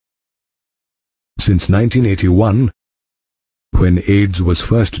Since 1981, when AIDS was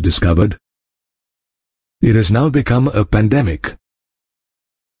first discovered, it has now become a pandemic,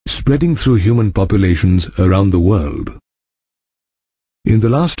 spreading through human populations around the world. In the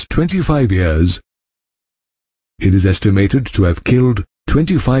last 25 years, it is estimated to have killed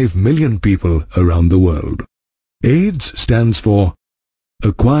 25 million people around the world. AIDS stands for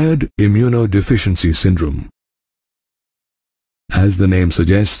Acquired Immunodeficiency Syndrome. As the name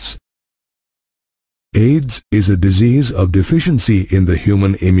suggests, AIDS is a disease of deficiency in the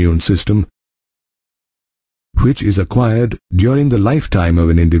human immune system, which is acquired during the lifetime of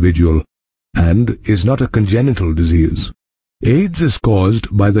an individual and is not a congenital disease. AIDS is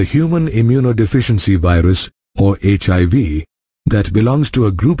caused by the human immunodeficiency virus, or HIV, that belongs to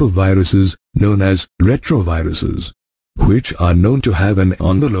a group of viruses known as retroviruses, which are known to have an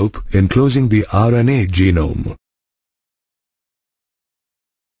envelope enclosing the RNA genome.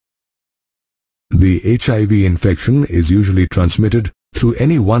 The HIV infection is usually transmitted through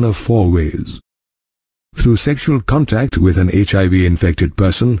any one of four ways: through sexual contact with an HIV-infected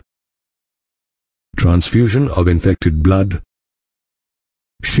person, transfusion of infected blood,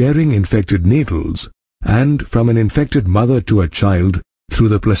 sharing infected needles, and from an infected mother to a child through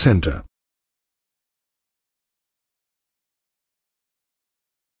the placenta.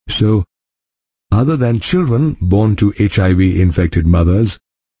 So, other than children born to HIV-infected mothers,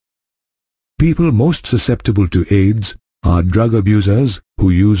 people most susceptible to AIDS are drug abusers who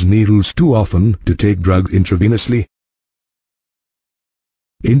use needles too often to take drugs intravenously,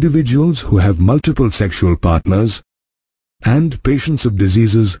 individuals who have multiple sexual partners, and patients of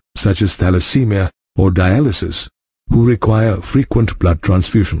diseases such as thalassemia or dialysis who require frequent blood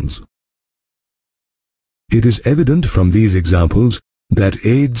transfusions. It is evident from these examples that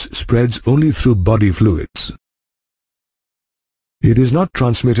AIDS spreads only through body fluids. It is not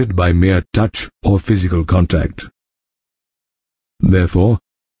transmitted by mere touch or physical contact. Therefore,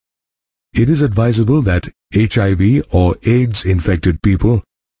 it is advisable that HIV or AIDS-infected people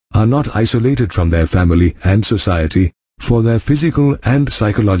are not isolated from their family and society for their physical and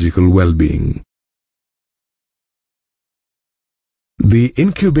psychological well-being. The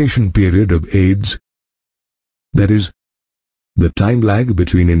incubation period of AIDS, that is, the time lag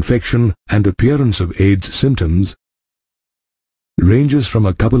between infection and appearance of AIDS symptoms, ranges from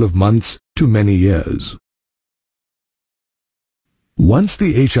a couple of months to many years. Once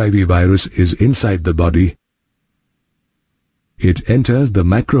the HIV virus is inside the body, it enters the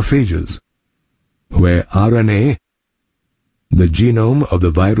macrophages, where RNA, the genome of the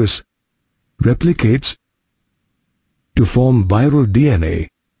virus, replicates to form viral DNA,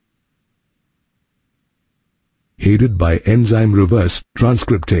 aided by enzyme reverse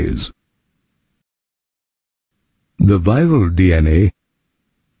transcriptase. The viral DNA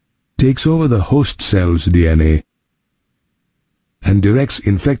takes over the host cell's DNA and directs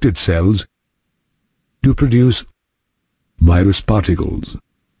infected cells to produce virus particles.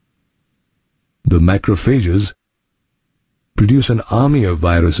 The macrophages produce an army of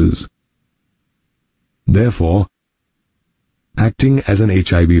viruses, therefore acting as an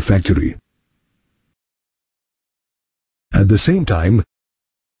HIV factory. At the same time,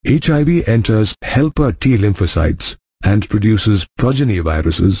 HIV enters helper T lymphocytes and produces progeny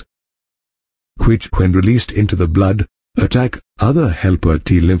viruses, which, when released into the blood, attack other helper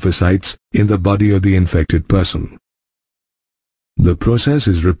T lymphocytes in the body of the infected person. The process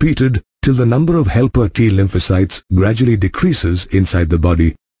is repeated till the number of helper T lymphocytes gradually decreases inside the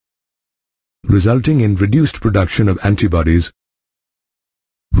body, resulting in reduced production of antibodies,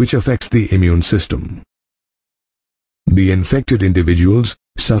 which affects the immune system. The infected individuals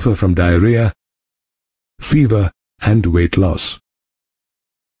suffer from diarrhea, fever, and weight loss.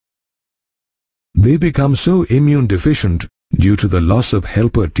 They become so immune deficient due to the loss of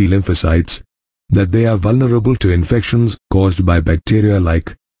helper T lymphocytes that they are vulnerable to infections caused by bacteria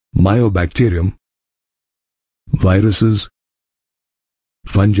like mycobacterium, viruses,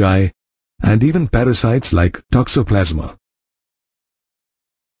 fungi, and even parasites like toxoplasma.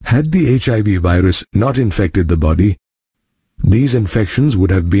 Had the HIV virus not infected the body, these infections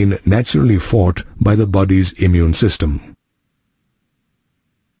would have been naturally fought by the body's immune system.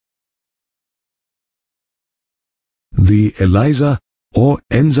 The ELISA, or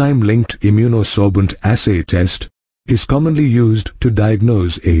enzyme-linked immunosorbent assay test, is commonly used to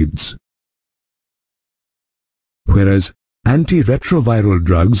diagnose AIDS, whereas antiretroviral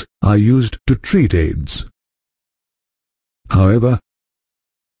drugs are used to treat AIDS. However,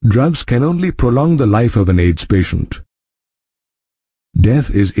 drugs can only prolong the life of an AIDS patient.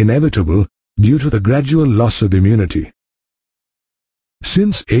 Death is inevitable due to the gradual loss of immunity.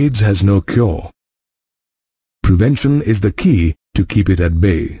 Since AIDS has no cure, Prevention is the key to keep it at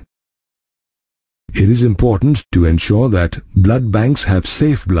bay. It is important to ensure that blood banks have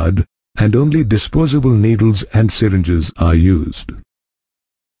safe blood and only disposable needles and syringes are used.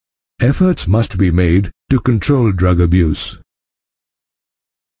 Efforts must be made to control drug abuse.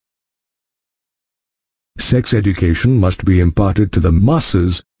 Sex education must be imparted to the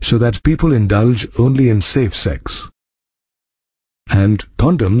masses so that people indulge only in safe sex. And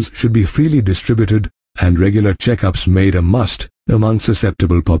condoms should be freely distributed and regular checkups made a must among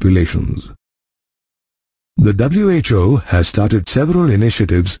susceptible populations. The WHO has started several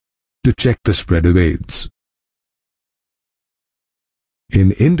initiatives to check the spread of AIDS.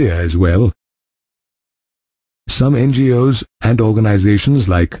 In India as well, some NGOs and organizations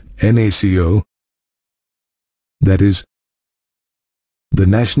like NACO, that is, the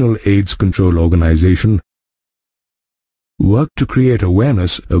National AIDS Control Organization, work to create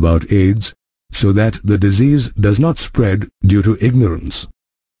awareness about AIDS so that the disease does not spread due to ignorance.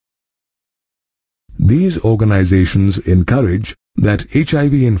 These organizations encourage that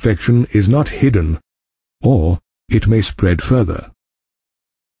HIV infection is not hidden or it may spread further.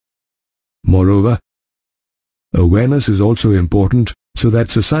 Moreover, awareness is also important so that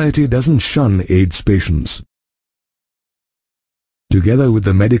society doesn't shun AIDS patients. Together with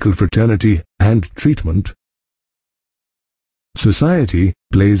the medical fraternity and treatment, society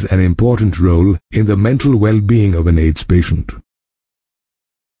plays an important role in the mental well-being of an AIDS patient.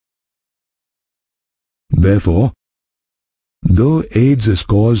 Therefore, though AIDS is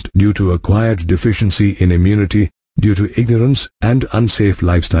caused due to acquired deficiency in immunity due to ignorance and unsafe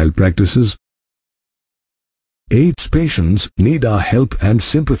lifestyle practices, AIDS patients need our help and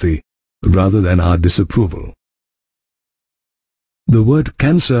sympathy rather than our disapproval. The word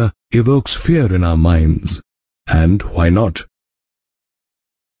cancer evokes fear in our minds, and why not?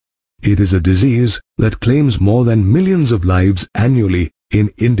 It is a disease that claims more than millions of lives annually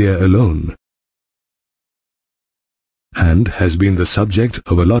in India alone, and has been the subject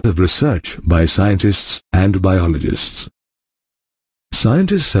of a lot of research by scientists and biologists.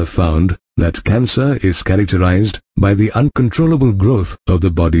 Scientists have found that cancer is characterized by the uncontrollable growth of the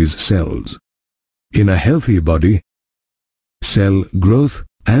body's cells. In a healthy body, cell growth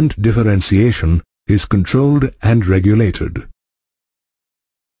and differentiation is controlled and regulated.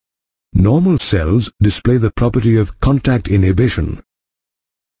 Normal cells display the property of contact inhibition,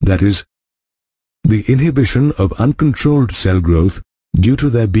 that is, the inhibition of uncontrolled cell growth due to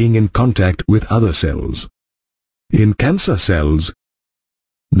their being in contact with other cells. In cancer cells,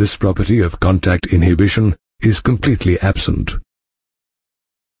 this property of contact inhibition is completely absent.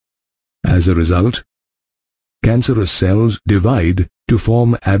 As a result, cancerous cells divide to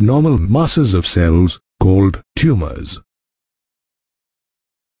form abnormal masses of cells called tumors.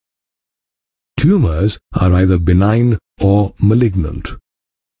 Tumors are either benign or malignant.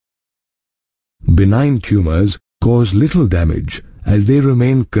 Benign tumors cause little damage as they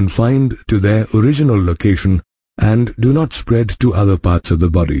remain confined to their original location and do not spread to other parts of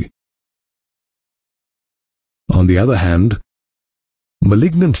the body. On the other hand,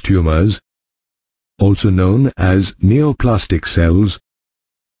 malignant tumors, also known as neoplastic cells,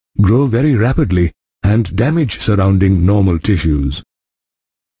 grow very rapidly and damage surrounding normal tissues.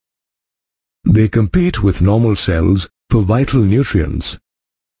 They compete with normal cells for vital nutrients,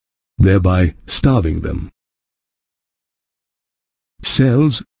 thereby starving them.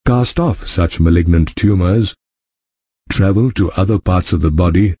 Cells cast off such malignant tumors, travel to other parts of the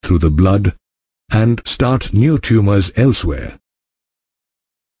body through the blood, and start new tumors elsewhere.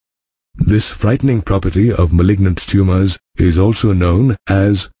 This frightening property of malignant tumors is also known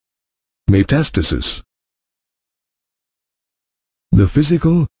as metastasis. The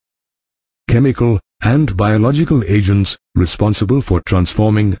physical, chemical, and biological agents responsible for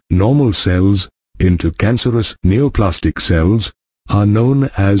transforming normal cells into cancerous neoplastic cells are known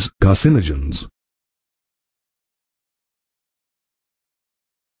as carcinogens.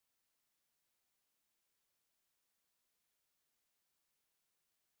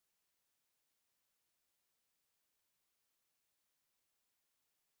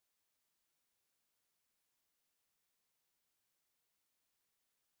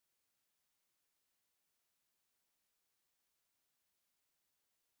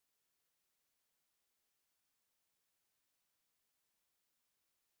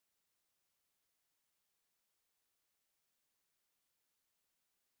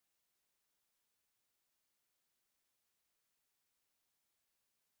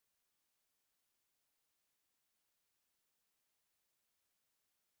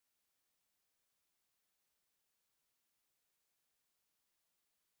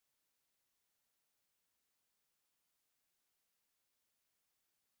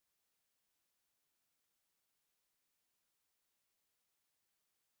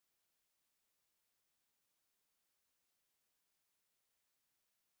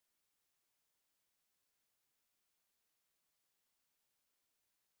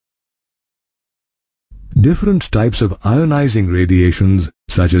 different types of ionizing radiations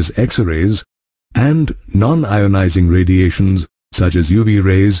such as X-rays and non-ionizing radiations such as UV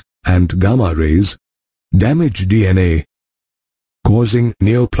rays and gamma rays damage DNA, causing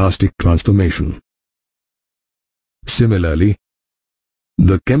neoplastic transformation. Similarly,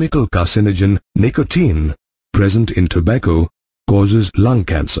 the chemical carcinogen nicotine present in tobacco causes lung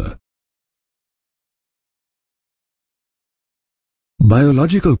cancer.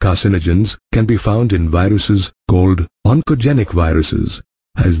 Biological carcinogens can be found in viruses called oncogenic viruses,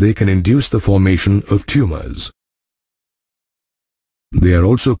 as they can induce the formation of tumors. They are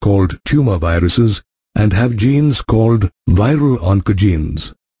also called tumor viruses and have genes called viral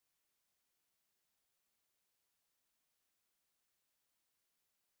oncogenes.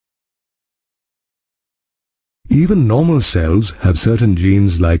 Even normal cells have certain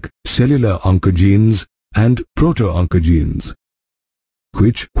genes like cellular oncogenes and proto-oncogenes,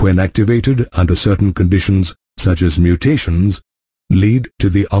 which, when activated under certain conditions such as mutations, lead to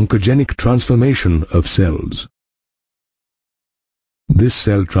the oncogenic transformation of cells. This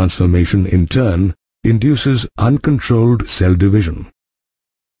cell transformation in turn induces uncontrolled cell division.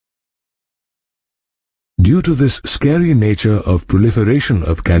 Due to this scary nature of proliferation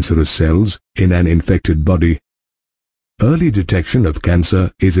of cancerous cells in an infected body, early detection of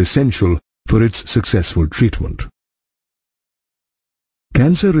cancer is essential for its successful treatment.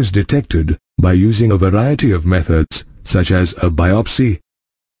 Cancer is detected by using a variety of methods such as a biopsy,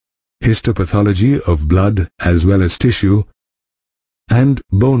 histopathology of blood as well as tissue, and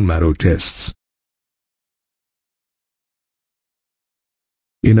bone marrow tests.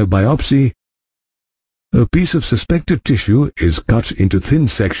 In a biopsy, a piece of suspected tissue is cut into thin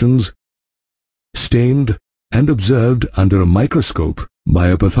sections, stained, and observed under a microscope by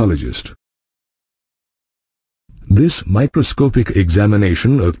a pathologist. This microscopic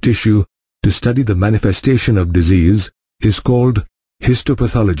examination of tissue to study the manifestation of disease is called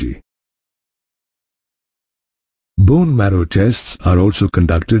histopathology. Bone marrow tests are also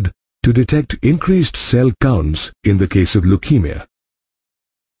conducted to detect increased cell counts in the case of leukemia.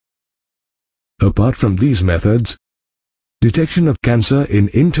 Apart from these methods, detection of cancer in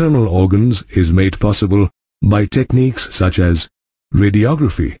internal organs is made possible by techniques such as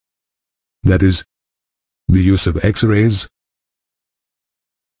radiography, that is, the use of X-rays,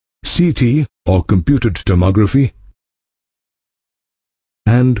 CT or computed tomography,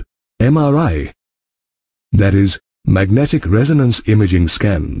 and MRI, that is, magnetic resonance imaging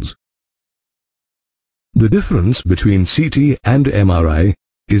scans. The difference between CT and MRI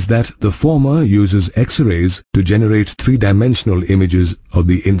is that the former uses X-rays to generate three-dimensional images of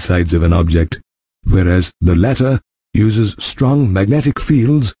the insides of an object, whereas the latter uses strong magnetic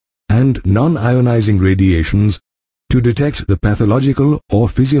fields and non-ionizing radiations to detect the pathological or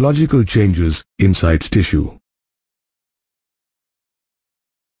physiological changes inside tissue.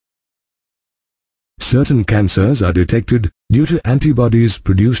 Certain cancers are detected due to antibodies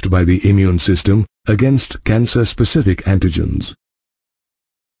produced by the immune system against cancer-specific antigens.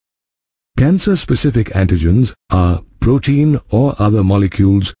 Cancer-specific antigens are protein or other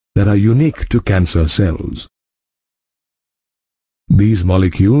molecules that are unique to cancer cells. These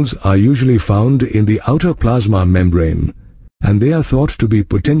molecules are usually found in the outer plasma membrane, and they are thought to be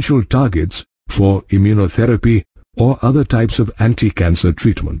potential targets for immunotherapy or other types of anti-cancer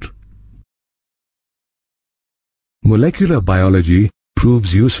treatment. Molecular biology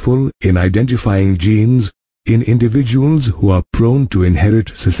proves useful in identifying genes in individuals who are prone to inherit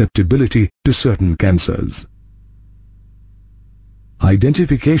susceptibility to certain cancers.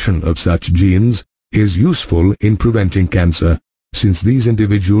 Identification of such genes is useful in preventing cancer, since these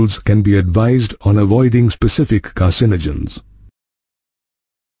individuals can be advised on avoiding specific carcinogens.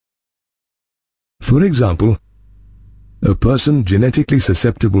 For example, a person genetically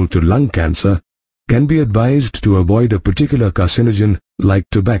susceptible to lung cancer can be advised to avoid a particular carcinogen like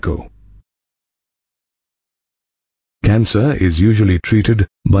tobacco. Cancer is usually treated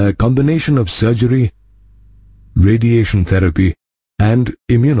by a combination of surgery, radiation therapy, and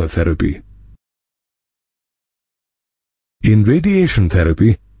immunotherapy. In radiation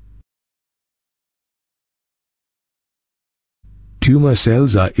therapy, tumor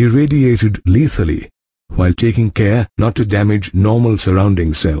cells are irradiated lethally while taking care not to damage normal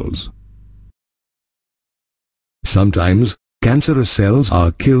surrounding cells. Sometimes, cancerous cells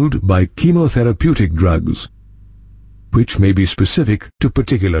are killed by chemotherapeutic drugs, which may be specific to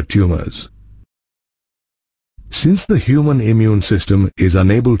particular tumors. Since the human immune system is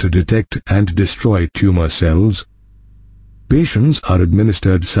unable to detect and destroy tumor cells, patients are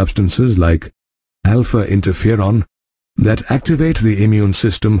administered substances like alpha interferon that activate the immune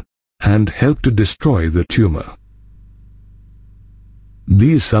system and help to destroy the tumor.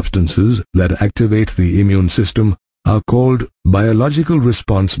 These substances that activate the immune system are called biological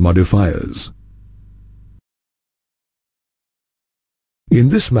response modifiers. In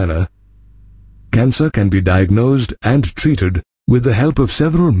this manner, cancer can be diagnosed and treated with the help of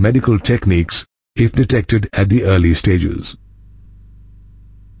several medical techniques if detected at the early stages.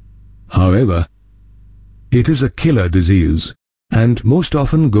 However, it is a killer disease and most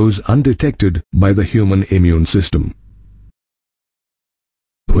often goes undetected by the human immune system.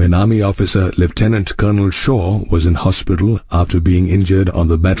 When Army officer Lieutenant Colonel Shaw was in hospital after being injured on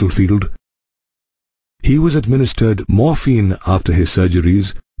the battlefield, he was administered morphine after his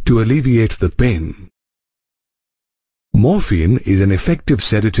surgeries to alleviate the pain. Morphine is an effective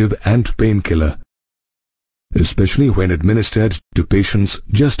sedative and painkiller, especially when administered to patients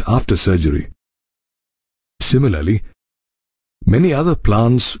just after surgery. Similarly, many other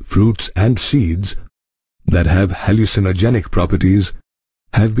plants, fruits and seeds that have hallucinogenic properties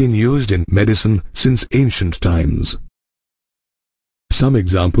have been used in medicine since ancient times. Some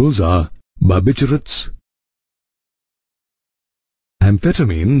examples are barbiturates,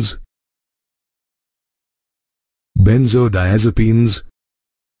 amphetamines, benzodiazepines,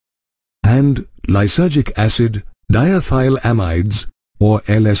 and lysergic acid diethylamines or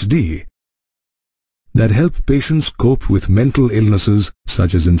LSD that help patients cope with mental illnesses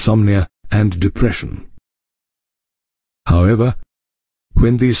such as insomnia and depression. However,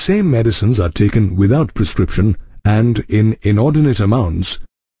 when these same medicines are taken without prescription and in inordinate amounts,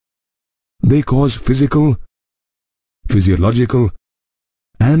 they cause physical, physiological,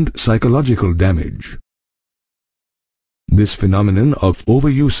 and psychological damage. This phenomenon of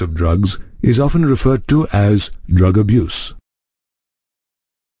overuse of drugs is often referred to as drug abuse.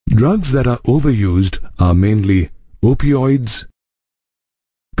 Drugs that are overused are mainly opioids,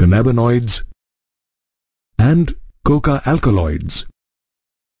 cannabinoids, and coca alkaloids,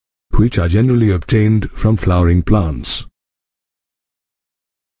 which are generally obtained from flowering plants.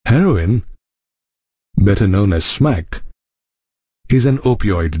 Heroin, better known as smack, is an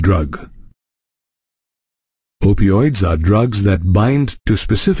opioid drug. Opioids are drugs that bind to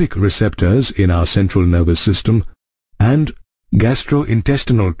specific receptors in our central nervous system and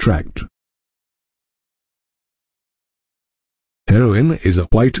gastrointestinal tract. Heroin is a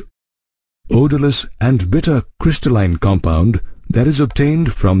white, odorless and bitter crystalline compound that is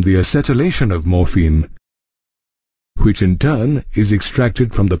obtained from the acetylation of morphine, which in turn is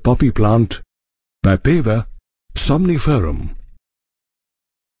extracted from the poppy plant Papaver somniferum.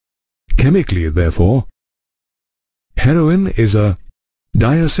 Chemically, therefore, heroin is a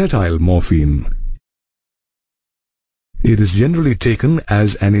diacetyl morphine. It is generally taken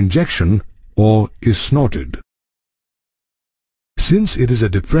as an injection or is snorted. Since it is a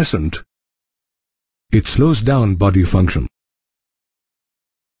depressant, it slows down body function.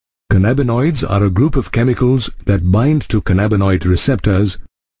 Cannabinoids are a group of chemicals that bind to cannabinoid receptors,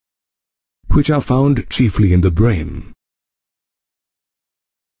 which are found chiefly in the brain.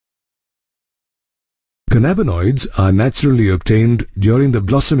 Cannabinoids are naturally obtained during the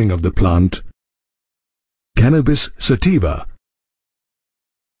blossoming of the plant Cannabis sativa.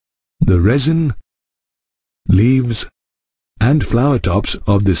 The resin, leaves, and flower tops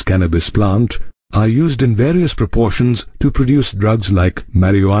of this cannabis plant are used in various proportions to produce drugs like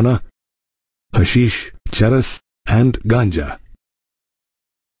marijuana, hashish, charas, and ganja.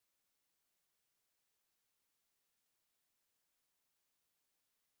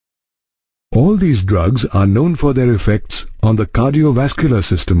 All these drugs are known for their effects on the cardiovascular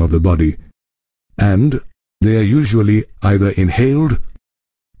system of the body, and they are usually either inhaled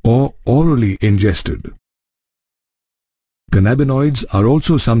or orally ingested. Cannabinoids are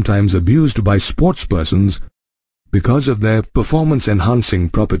also sometimes abused by sportspersons because of their performance-enhancing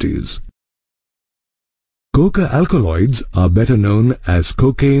properties. Coca alkaloids are better known as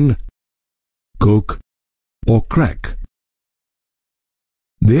cocaine, coke, or crack.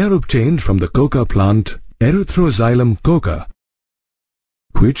 They are obtained from the coca plant Erythroxylum coca,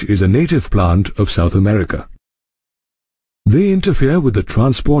 which is a native plant of South America. They interfere with the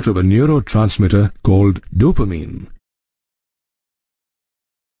transport of a neurotransmitter called dopamine.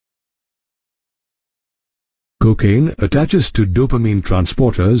 Cocaine attaches to dopamine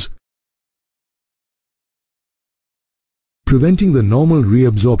transporters, preventing the normal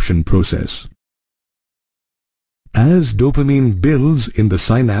reabsorption process. As dopamine builds in the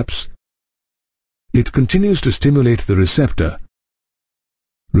synapse, it continues to stimulate the receptor,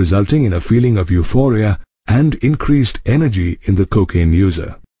 resulting in a feeling of euphoria and increased energy in the cocaine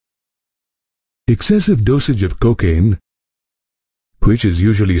user. Excessive dosage of cocaine which is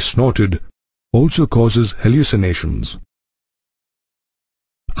usually snorted, also causes hallucinations.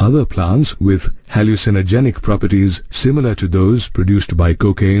 Other plants with hallucinogenic properties similar to those produced by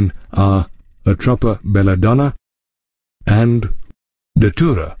cocaine are Atropa belladonna and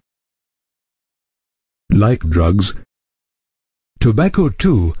Datura. Like drugs, tobacco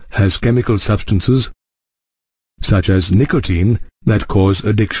too has chemical substances such as nicotine that cause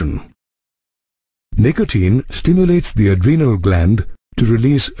addiction. Nicotine stimulates the adrenal gland to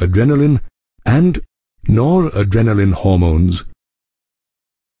release adrenaline and noradrenaline hormones,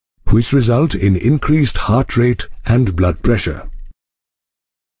 which result in increased heart rate and blood pressure.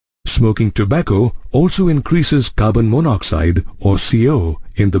 Smoking tobacco also increases carbon monoxide or CO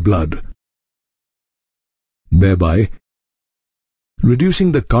in the blood, thereby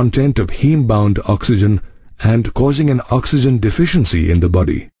reducing the content of heme-bound oxygen and causing an oxygen deficiency in the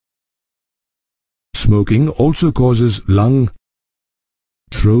body. Smoking also causes lung,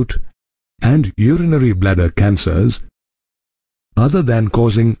 throat, and urinary bladder cancers, other than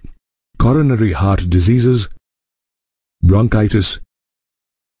causing coronary heart diseases, bronchitis,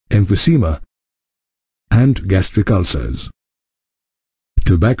 emphysema, and gastric ulcers.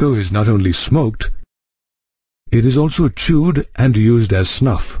 Tobacco is not only smoked, it is also chewed and used as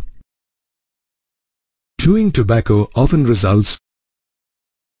snuff. Chewing tobacco often results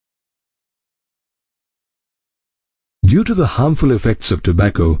due to the harmful effects of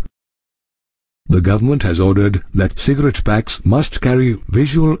tobacco. The government has ordered that cigarette packs must carry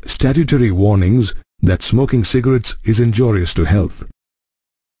visual statutory warnings that smoking cigarettes is injurious to health.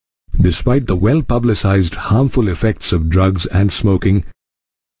 Despite the well-publicized harmful effects of drugs and smoking,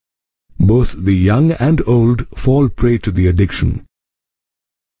 both the young and old fall prey to the addiction.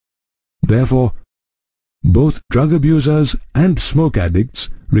 Therefore, both drug abusers and smoke addicts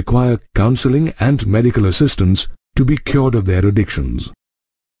require counseling and medical assistance to be cured of their addictions.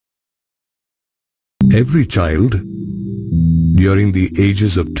 Every child, during the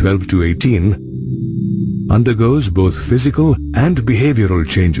ages of 12 to 18, undergoes both physical and behavioral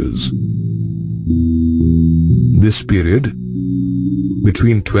changes. This period,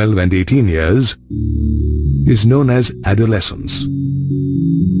 between 12 and 18 years, is known as adolescence.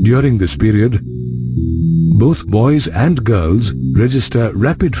 During this period, both boys and girls register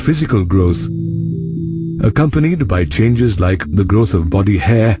rapid physical growth, accompanied by changes like the growth of body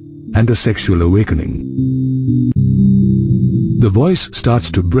hair and a sexual awakening. The voice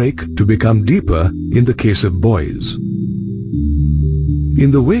starts to break to become deeper in the case of boys.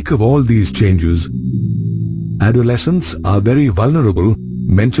 In the wake of all these changes, adolescents are very vulnerable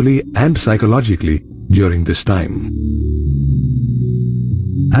mentally and psychologically during this time.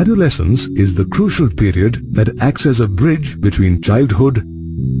 Adolescence is the crucial period that acts as a bridge between childhood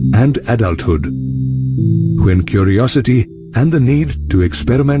and adulthood, when curiosity and the need to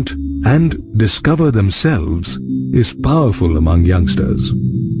experiment and discover themselves is powerful among youngsters.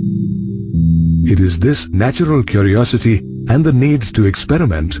 It is this natural curiosity and the need to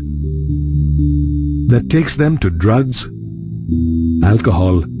experiment that takes them to drugs,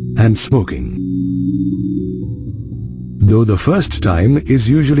 alcohol, and smoking. Though the first time is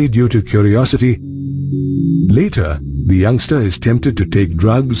usually due to curiosity, later the youngster is tempted to take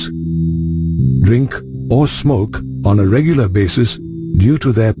drugs, drink, or smoke on a regular basis due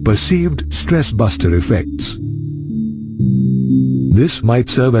to their perceived stress-buster effects. This might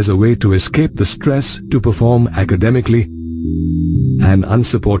serve as a way to escape the stress to perform academically, an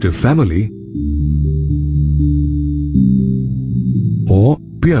unsupportive family, or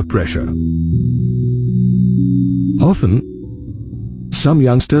peer pressure. Often, some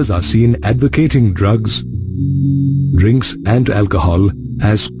youngsters are seen advocating drugs, drinks and alcohol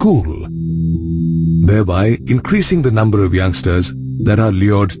as cool, thereby increasing the number of youngsters that are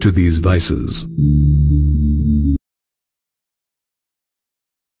lured to these vices.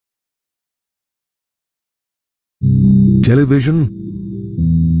 Television,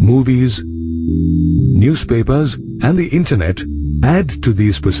 movies, newspapers, and the internet add to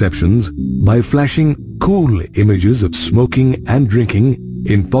these perceptions by flashing cool images of smoking and drinking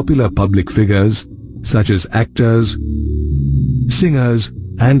in popular public figures such as actors, singers,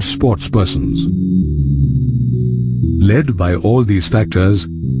 and sportspersons. Led by all these factors,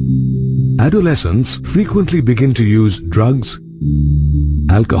 adolescents frequently begin to use drugs,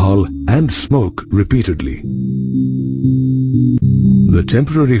 alcohol, and smoke repeatedly. The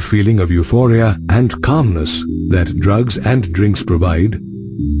temporary feeling of euphoria and calmness that drugs and drinks provide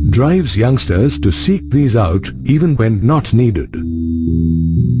drives youngsters to seek these out even when not needed.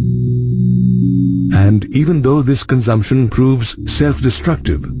 And even though this consumption proves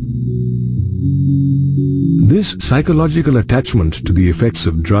self-destructive, This psychological attachment to the effects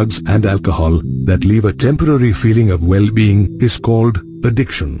of drugs and alcohol that leave a temporary feeling of well-being is called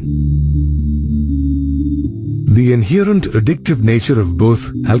addiction. The inherent addictive nature of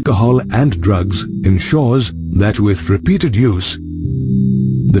both alcohol and drugs ensures that with repeated use,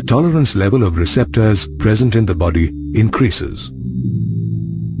 the tolerance level of receptors present in the body increases.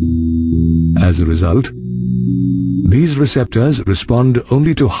 As a result, these receptors respond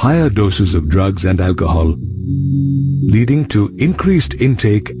only to higher doses of drugs and alcohol, leading to increased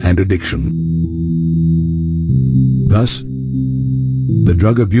intake and addiction. Thus, the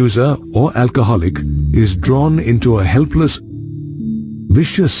drug abuser or alcoholic is drawn into a helpless,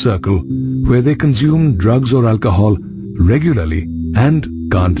 vicious circle where they consume drugs or alcohol regularly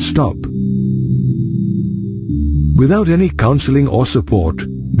and can't stop. Without any counseling or support,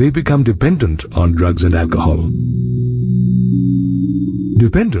 they become dependent on drugs and alcohol.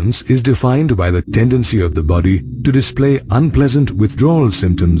 Dependence is defined by the tendency of the body to display unpleasant withdrawal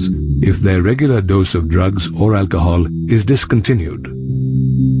symptoms if their regular dose of drugs or alcohol is discontinued.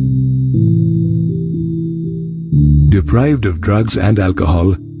 Deprived of drugs and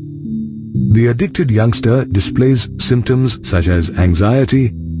alcohol, the addicted youngster displays symptoms such as anxiety,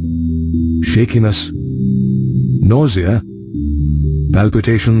 shakiness, nausea,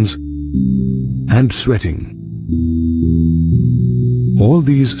 palpitations, and sweating. All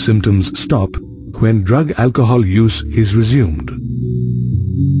these symptoms stop when drug-alcohol use is resumed.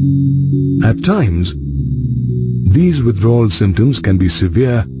 At times, these withdrawal symptoms can be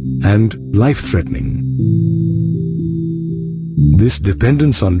severe and life-threatening. This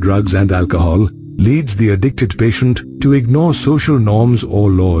dependence on drugs and alcohol leads the addicted patient to ignore social norms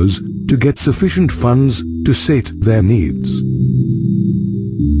or laws to get sufficient funds to sate their needs.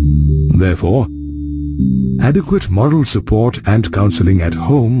 Therefore, adequate moral support and counseling at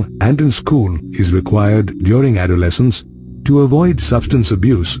home and in school is required during adolescence to avoid substance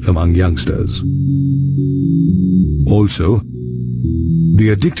abuse among youngsters. Also, the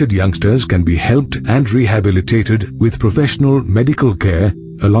addicted youngsters can be helped and rehabilitated with professional medical care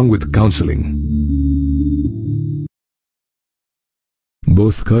along with counseling.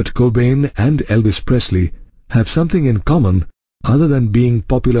 Both Kurt Cobain and Elvis Presley have something in common other than being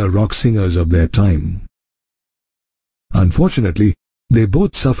popular rock singers of their time. Unfortunately, they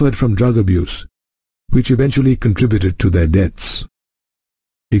both suffered from drug abuse, which eventually contributed to their deaths.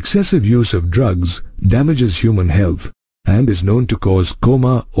 Excessive use of drugs damages human health and is known to cause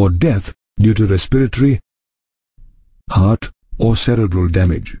coma or death due to respiratory, heart, or cerebral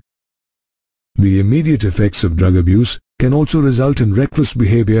damage. The immediate effects of drug abuse can also result in reckless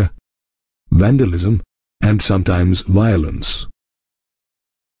behavior, vandalism, and sometimes violence.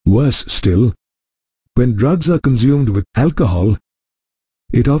 Worse still, when drugs are consumed with alcohol,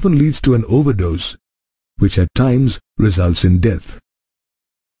 it often leads to an overdose, which at times results in death.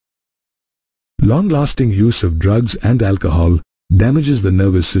 Long-lasting use of drugs and alcohol damages the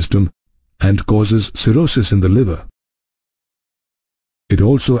nervous system and causes cirrhosis in the liver. It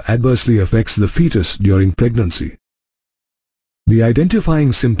also adversely affects the fetus during pregnancy. The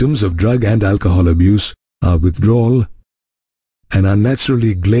identifying symptoms of drug and alcohol abuse are withdrawal, an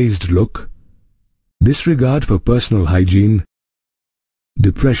unnaturally glazed look, disregard for personal hygiene,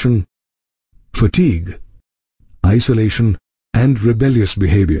 depression, fatigue, isolation, and rebellious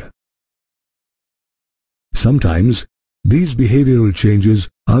behavior. Sometimes, these behavioral changes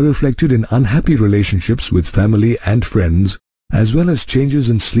are reflected in unhappy relationships with family and friends, as well as changes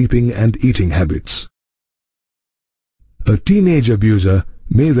in sleeping and eating habits. A teenage abuser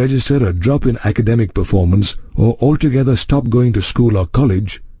may register a drop in academic performance or altogether stop going to school or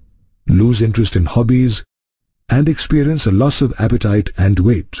college, lose interest in hobbies, and experience a loss of appetite and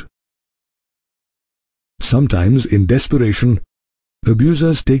weight. Sometimes, in desperation,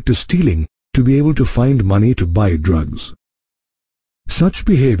 abusers take to stealing to be able to find money to buy drugs. Such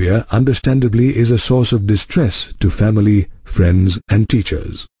behavior, understandably, is a source of distress to family, friends, and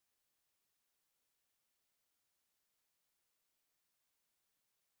teachers.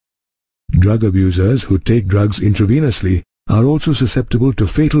 Drug abusers who take drugs intravenously are also susceptible to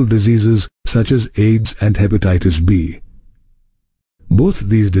fatal diseases such as AIDS and hepatitis B. Both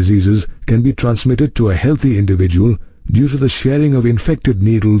these diseases can be transmitted to a healthy individual due to the sharing of infected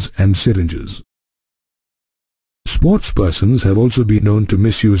needles and syringes. Sportspersons have also been known to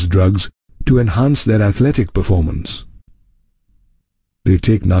misuse drugs to enhance their athletic performance. They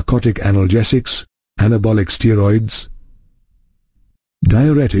take narcotic analgesics, anabolic steroids,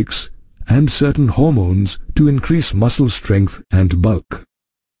 diuretics, and certain hormones to increase muscle strength and bulk.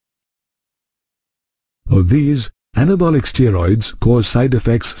 Of these, anabolic steroids cause side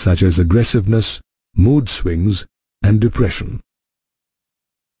effects such as aggressiveness, mood swings, and depression.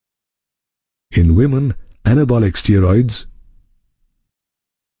 In women, anabolic steroids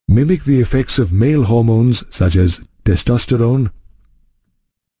mimic the effects of male hormones such as testosterone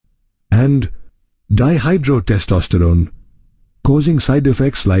and dihydrotestosterone, causing side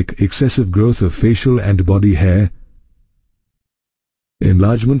effects like excessive growth of facial and body hair,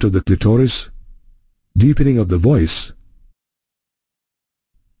 enlargement of the clitoris, deepening of the voice,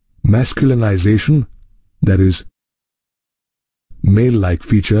 masculinization, that is, male-like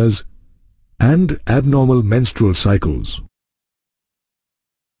features, and abnormal menstrual cycles.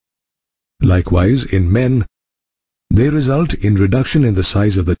 Likewise, in men, they result in reduction in the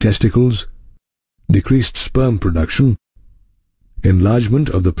size of the testicles, decreased sperm production, enlargement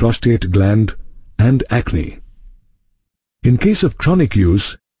of the prostate gland, and acne. In case of chronic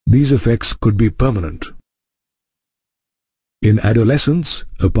use, these effects could be permanent. In adolescence,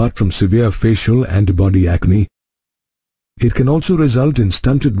 apart from severe facial and body acne, it can also result in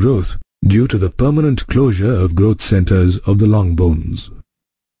stunted growth due to the permanent closure of growth centers of the long bones.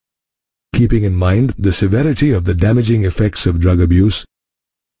 Keeping in mind the severity of the damaging effects of drug abuse,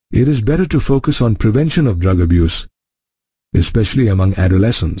 it is better to focus on prevention of drug abuse, especially among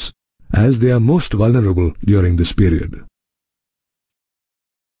adolescents, as they are most vulnerable during this period.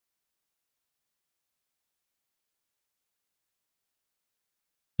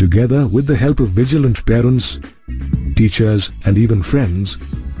 Together with the help of vigilant parents, teachers, and even friends,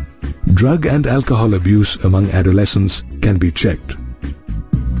 drug and alcohol abuse among adolescents can be checked.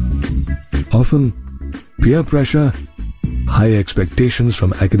 Often, peer pressure, high expectations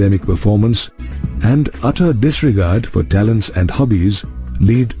from academic performance, and utter disregard for talents and hobbies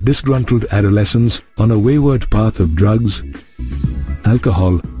lead disgruntled adolescents on a wayward path of drugs,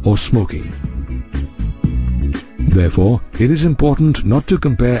 alcohol, or smoking. Therefore, it is important not to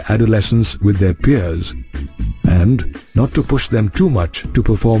compare adolescents with their peers and not to push them too much to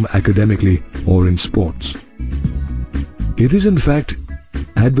perform academically or in sports. It is in fact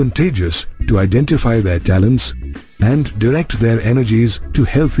advantageous to identify their talents and direct their energies to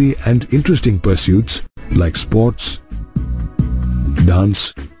healthy and interesting pursuits like sports,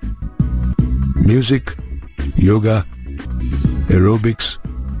 dance, music, yoga, aerobics,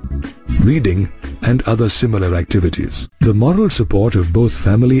 reading, and other similar activities. The moral support of both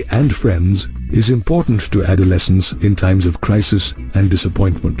family and friends is important to adolescents in times of crisis and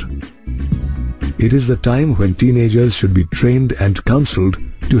disappointment. It is the time when teenagers should be trained and counseled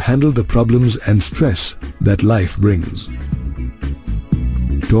to handle the problems and stress that life brings.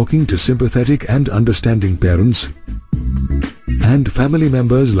 Talking to sympathetic and understanding parents and family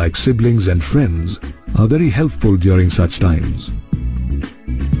members like siblings and friends are very helpful during such times.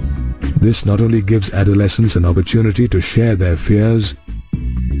 This not only gives adolescents an opportunity to share their fears,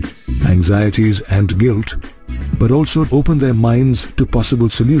 anxieties, and guilt, but also open their minds to possible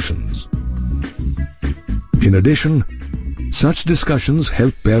solutions. In addition, such discussions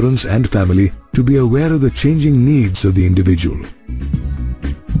help parents and family to be aware of the changing needs of the individual.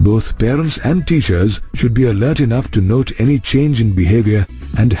 Both parents and teachers should be alert enough to note any change in behavior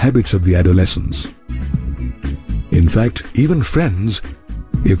and habits of the adolescents. In fact, even friends,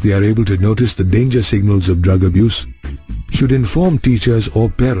 if they are able to notice the danger signals of drug abuse, should inform teachers or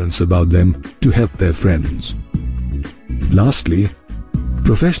parents about them to help their friends. Lastly,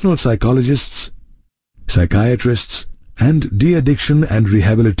 professional psychologists, psychiatrists, and de-addiction and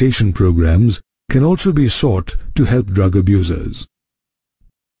rehabilitation programs can also be sought to help drug abusers.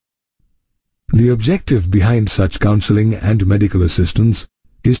 The objective behind such counseling and medical assistance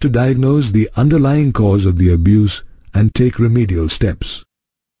is to diagnose the underlying cause of the abuse and take remedial steps.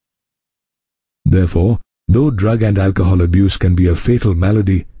 Therefore, though drug and alcohol abuse can be a fatal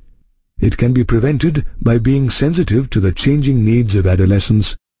malady, it can be prevented by being sensitive to the changing needs of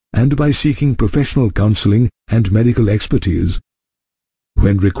adolescents and by seeking professional counseling and medical expertise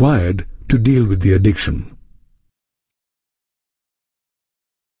when required to deal with the addiction.